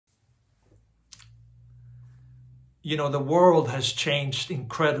You know, the world has changed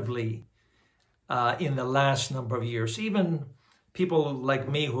incredibly in the last number of years. Even people like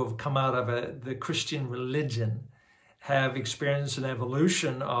me who have come out of the Christian religion have experienced an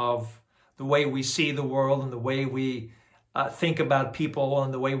evolution of the way we see the world and the way we think about people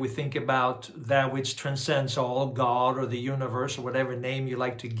and the way we think about that which transcends all, God or the universe or whatever name you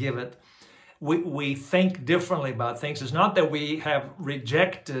like to give it. We think differently about things. It's not that we have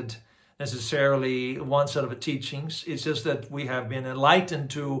rejected necessarily one set of teachings. It's just that we have been enlightened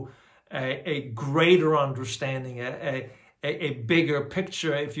to a greater understanding, a bigger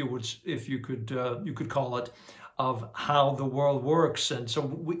picture, if you could call it, of how the world works. And so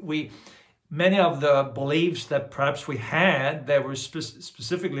we many of the beliefs that perhaps we had that were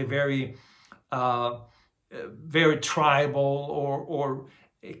specifically very very tribal or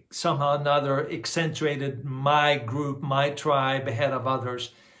somehow or another accentuated my group, my tribe ahead of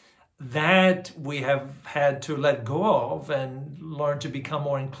others, that we have had to let go of and learn to become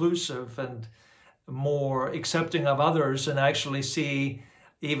more inclusive and more accepting of others, and actually see,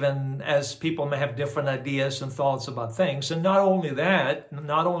 even as people may have different ideas and thoughts about things. And not only that,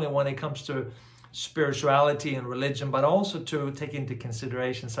 not only when it comes to spirituality and religion, but also to take into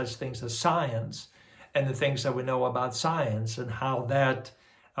consideration such things as science and the things that we know about science and how that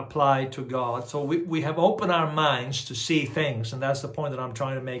apply to God. So we have opened our minds to see things, and that's the point that I'm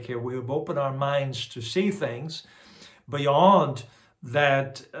trying to make here. We have opened our minds to see things beyond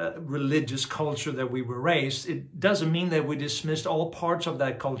that religious culture that we were raised. It doesn't mean that we dismissed all parts of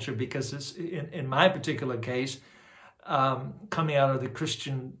that culture, because it's, in my particular case, coming out of the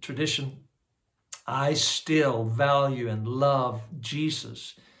Christian tradition, I still value and love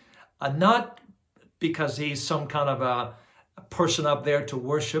Jesus. Not because he's some kind of a person up there to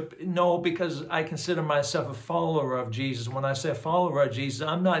worship. No, because I consider myself a follower of Jesus. When I say follower of Jesus,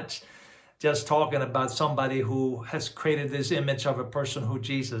 I'm not just talking about somebody who has created this image of a person who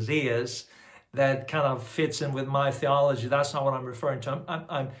Jesus is that kind of fits in with my theology. That's not what I'm referring to.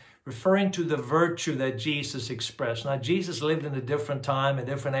 I'm referring to the virtue that Jesus expressed. Now, Jesus lived in a different time, a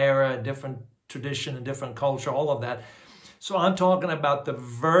different era, a different tradition, a different culture, all of that. So I'm talking about the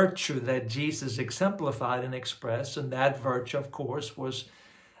virtue that Jesus exemplified and expressed, and that virtue, of course, was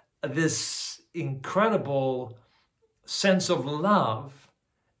this incredible sense of love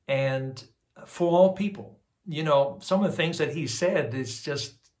and for all people. You know, some of the things that he said is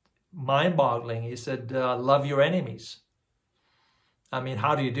just mind-boggling. He said, love your enemies. I mean,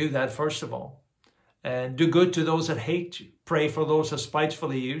 how do you do that, first of all? And do good to those that hate you. Pray for those that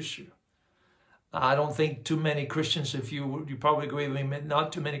spitefully use you. I don't think too many Christians, if you probably agree with me,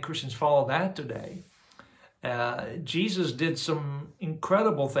 not too many Christians follow that today. Jesus did some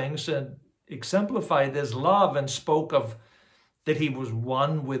incredible things and exemplified this love and spoke of that he was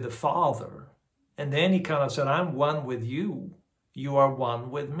one with the Father. And then he kind of said, I'm one with you. You are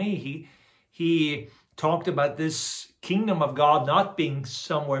one with me. He talked about this kingdom of God not being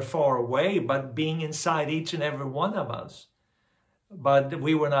somewhere far away, but being inside each and every one of us. But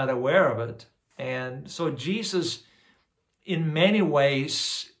we were not aware of it. And so Jesus, in many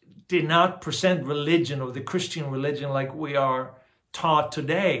ways, did not present religion or the Christian religion like we are taught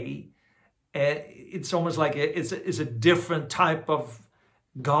today. It's almost like it's a different type of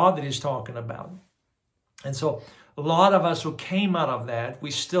God that he's talking about. And so a lot of us who came out of that, we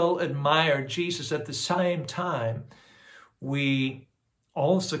still admire Jesus. At the same time, we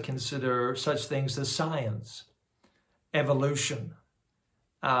also consider such things as science, evolution.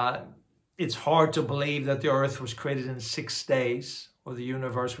 It's hard to believe that the earth was created in 6 days, or the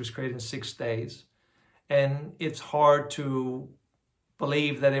universe was created in 6 days. And it's hard to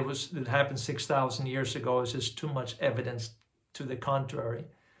believe that it happened 6,000 years ago. It's just too much evidence to the contrary.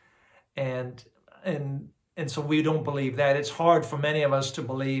 And so we don't believe that. It's hard for many of us to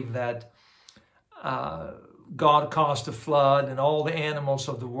believe that God caused a flood and all the animals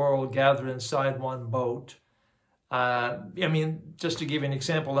of the world gathered inside one boat. I mean, just to give you an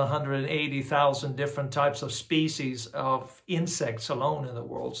example, 180,000 different types of species of insects alone in the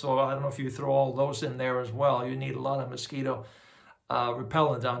world. So I don't know if you throw all those in there as well. You need a lot of mosquito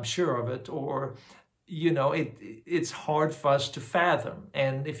repellent, I'm sure of it. Or, you know, it's hard for us to fathom.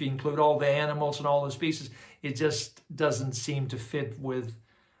 And if you include all the animals and all the species, it just doesn't seem to fit with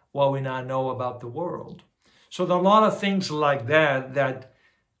what we now know about the world. So there are a lot of things like that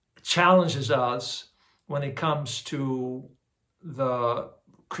challenges us when it comes to the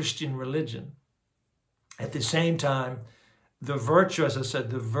Christian religion. At the same time, the virtue, as I said,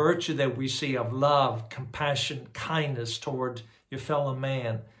 the virtue that we see of love, compassion, kindness toward your fellow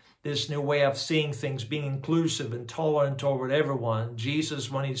man, this new way of seeing things, being inclusive and tolerant toward everyone. Jesus,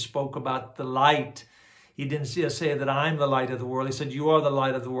 when he spoke about the light, He didn't just say that I'm the light of the world. He said, you are the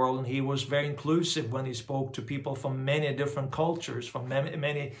light of the world. And he was very inclusive when he spoke to people from many different cultures, from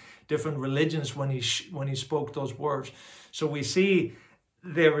many different religions when he spoke those words. So we see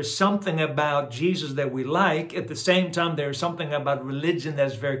there is something about Jesus that we like. At the same time, there is something about religion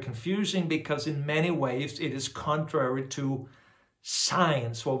that's very confusing, because in many ways it is contrary to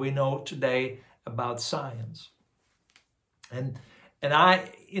science, what we know today about science. And I,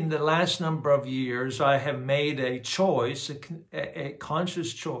 in the last number of years, I have made a choice, a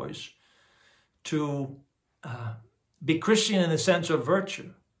conscious choice, to be Christian in the sense of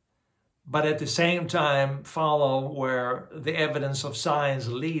virtue, but at the same time follow where the evidence of science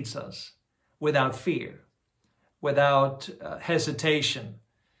leads us, without fear, without hesitation.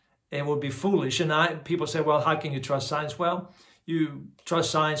 It would be foolish. And people say, well, how can you trust science? Well, you trust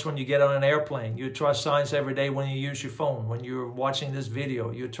science when you get on an airplane. You trust science every day when you use your phone, when you're watching this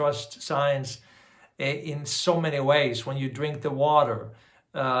video. You trust science in so many ways, when you drink the water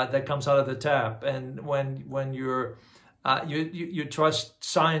that comes out of the tap, and when you trust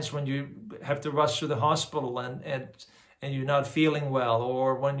science when you have to rush to the hospital and you're not feeling well,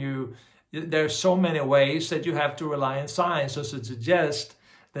 or when there's so many ways that you have to rely on science. So to suggest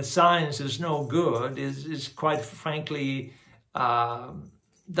that science is no good is quite frankly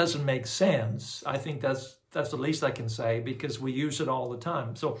doesn't make sense. I think that's the least I can say, because we use it all the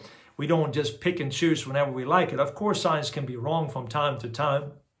time. So we don't just pick and choose whenever we like it. Of course, science can be wrong from time to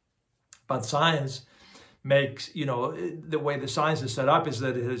time, but science makes, the way the science is set up is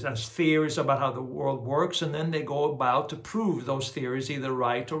that it has theories about how the world works, and then they go about to prove those theories either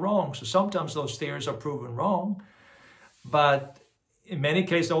right or wrong. So sometimes those theories are proven wrong, but in many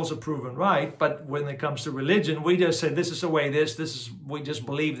cases also proven right. But when it comes to religion, we just say this is the way it is. We just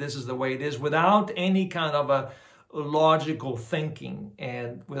believe this is the way it is, without any kind of a logical thinking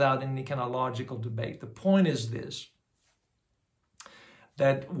and without any kind of logical debate. The point is this,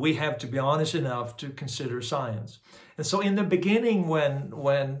 that we have to be honest enough to consider science. And so in the beginning,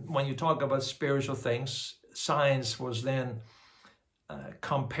 when you talk about spiritual things, science was then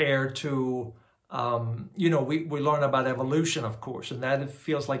compared to, we learn about evolution, of course, and that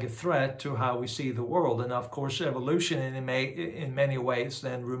feels like a threat to how we see the world. And of course, evolution in many ways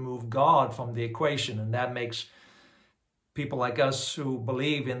then remove God from the equation, and that makes people like us who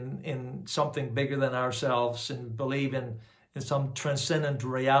believe in something bigger than ourselves and believe in some transcendent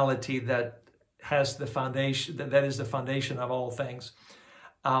reality that has the foundation, that is the foundation of all things.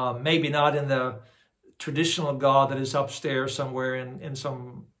 Maybe not in the traditional God that is upstairs somewhere in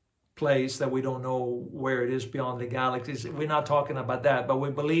some place that we don't know where it is beyond the galaxies. We're not talking about that, but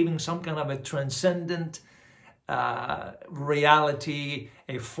we believe in some kind of a transcendent reality,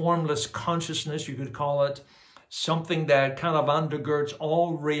 a formless consciousness, you could call it, something that kind of undergirds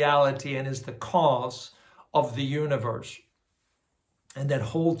all reality and is the cause of the universe, and that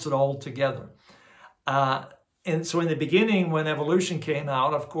holds it all together. And so in the beginning, when evolution came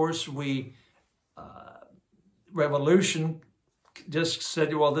out, of course, revolution just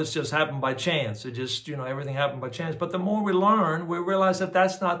said, well, this just happened by chance. It just, everything happened by chance. But the more we learn, we realize that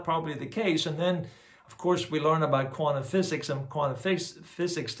that's not probably the case. And then, of course, we learn about quantum physics, and quantum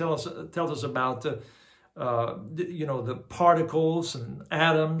physics tells us about the particles and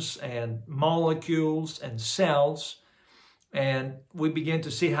atoms and molecules and cells. And we begin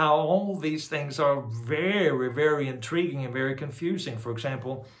to see how all these things are very, very intriguing and very confusing. For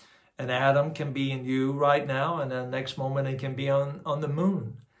example, an atom can be in you right now, and the next moment it can be on the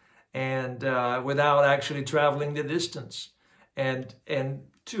moon, and without actually traveling the distance. And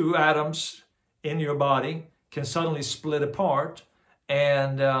two atoms in your body can suddenly split apart,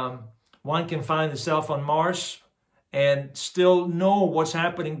 and one can find itself on Mars and still know what's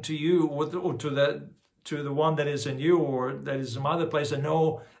happening to you, or to the one that is in you, or that is some other place, and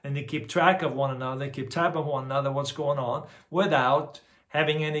know, and they keep track of one another, they keep tab of one another, what's going on, without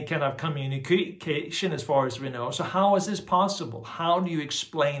having any kind of communication as far as we know. So how is this possible? How do you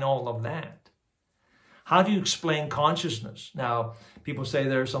explain all of that? How do you explain consciousness? Now, people say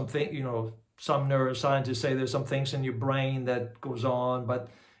there's something, some neuroscientists say there's some things in your brain that goes on, but,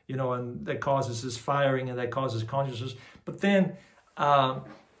 and that causes this firing and that causes consciousness. But then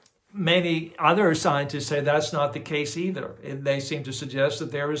many other scientists say that's not the case either. They seem to suggest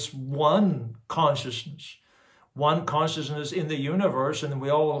that there is one consciousness in the universe, and we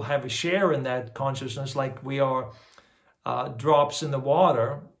all have a share in that consciousness, like we are drops in the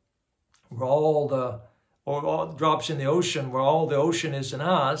water, or drops in the ocean, where all the ocean is in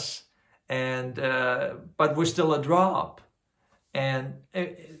us, and but we're still a drop. And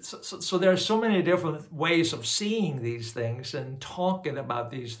so there are so many different ways of seeing these things and talking about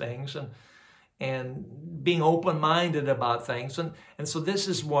these things, and being open-minded about things. And so this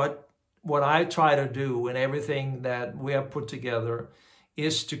is what I try to do in everything that we have put together,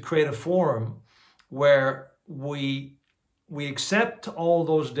 is to create a forum where we accept all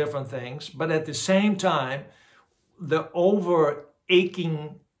those different things, but at the same time, the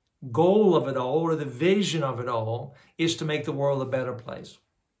overarching goal of it all, or the vision of it all, is to make the world a better place.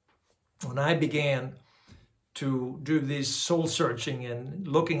 When I began to do this soul searching and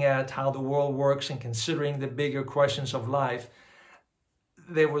looking at how the world works and considering the bigger questions of life,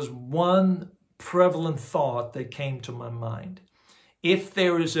 there was one prevalent thought that came to my mind. If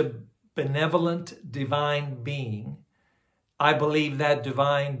there is a benevolent divine being, I believe that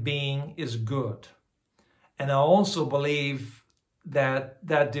divine being is good. And I also believe that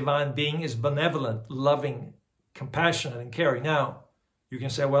that divine being is benevolent, loving, compassionate, and caring. Now, you can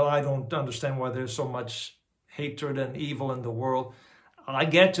say, well, I don't understand why there's so much hatred and evil in the world. I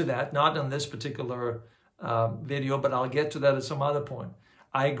get to that, not in this particular video, but I'll get to that at some other point.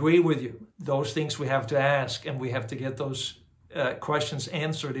 I agree with you. Those things we have to ask, and we have to get those questions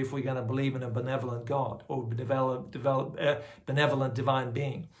answered if we're going to believe in a benevolent God or benevolent divine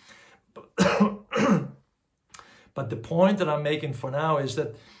being. But the point that I'm making for now is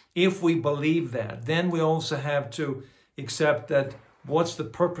that if we believe that, then we also have to accept that what's the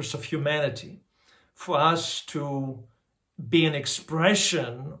purpose of humanity? For us to be an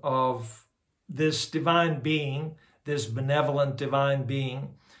expression of this divine being, this benevolent divine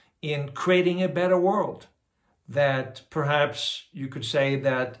being, in creating a better world. That perhaps you could say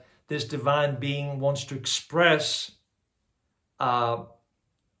that this divine being wants to express, and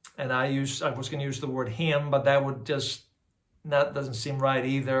I was going to use the word him, but that doesn't seem right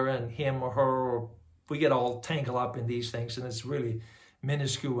either, and him or her, or we get all tangled up in these things, and it's really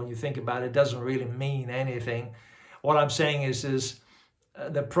minuscule when you think about it. It doesn't really mean anything. What I'm saying is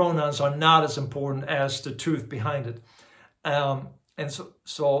the pronouns are not as important as the truth behind it. And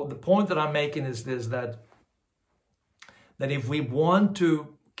so the point that I'm making is this, that if we want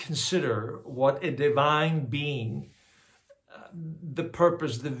to consider what a divine being, the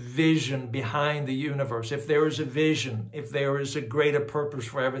purpose, the vision behind the universe, if there is a vision, if there is a greater purpose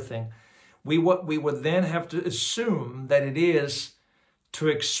for everything, we would then have to assume that it is to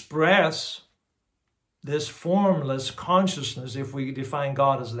express this formless consciousness. If we define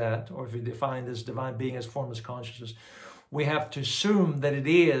God as that, or if we define this divine being as formless consciousness, we have to assume that it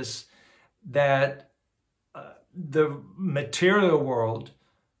is that the material world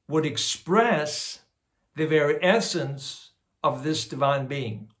would express the very essence of this divine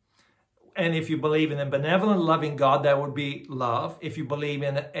being. And if you believe in a benevolent, loving God, that would be love. If you believe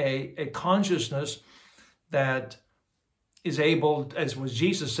in a consciousness that is able, as was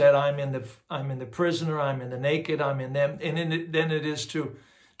Jesus said, I'm in the prisoner, I'm in the naked, I'm in them, and then it is to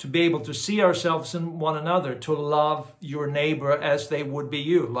be able to see ourselves in one another, to love your neighbor as they would be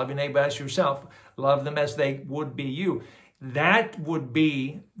you, love your neighbor as yourself, love them as they would be you. That would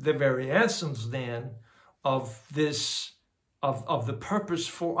be the very essence then of this, of the purpose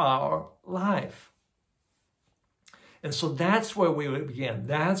for our life. And so that's where we would begin.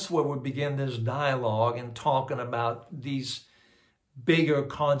 That's where we begin this dialogue and talking about these bigger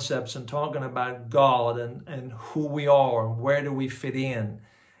concepts and talking about God and who we are and where do we fit in.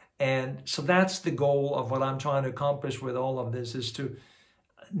 And so that's the goal of what I'm trying to accomplish with all of this, is to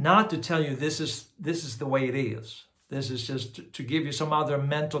not to tell you this is the way it is. This is just to give you some other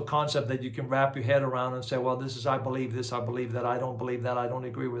mental concept that you can wrap your head around and say, well, this is, I believe this, I believe that, I don't believe that, I don't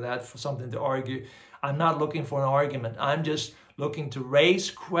agree with that, for something to argue. I'm not looking for an argument. I'm just looking to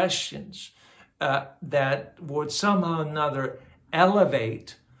raise questions that would somehow or another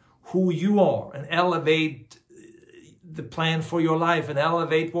elevate who you are and elevate the plan for your life and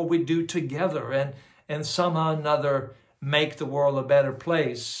elevate what we do together and somehow or another make the world a better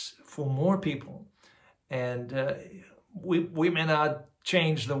place for more people. And we may not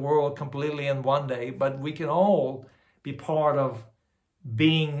change the world completely in one day, but we can all be part of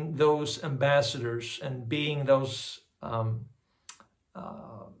being those ambassadors and being those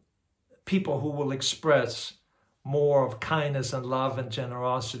people who will express more of kindness and love and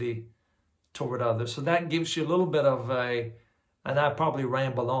generosity toward others. So that gives you a little bit of and I probably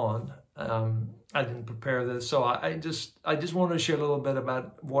ramble on. I didn't prepare this, so I just want to share a little bit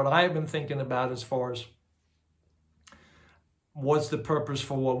about what I've been thinking about as far as what's the purpose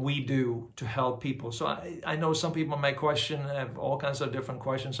for what we do to help people. So I know some people might question, have all kinds of different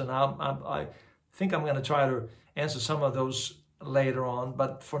questions, and I think I'm going to try to answer some of those later on.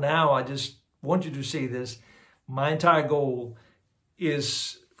 But for now, I just want you to see this. My entire goal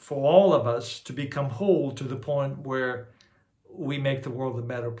is for all of us to become whole to the point where we make the world a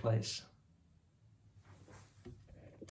better place.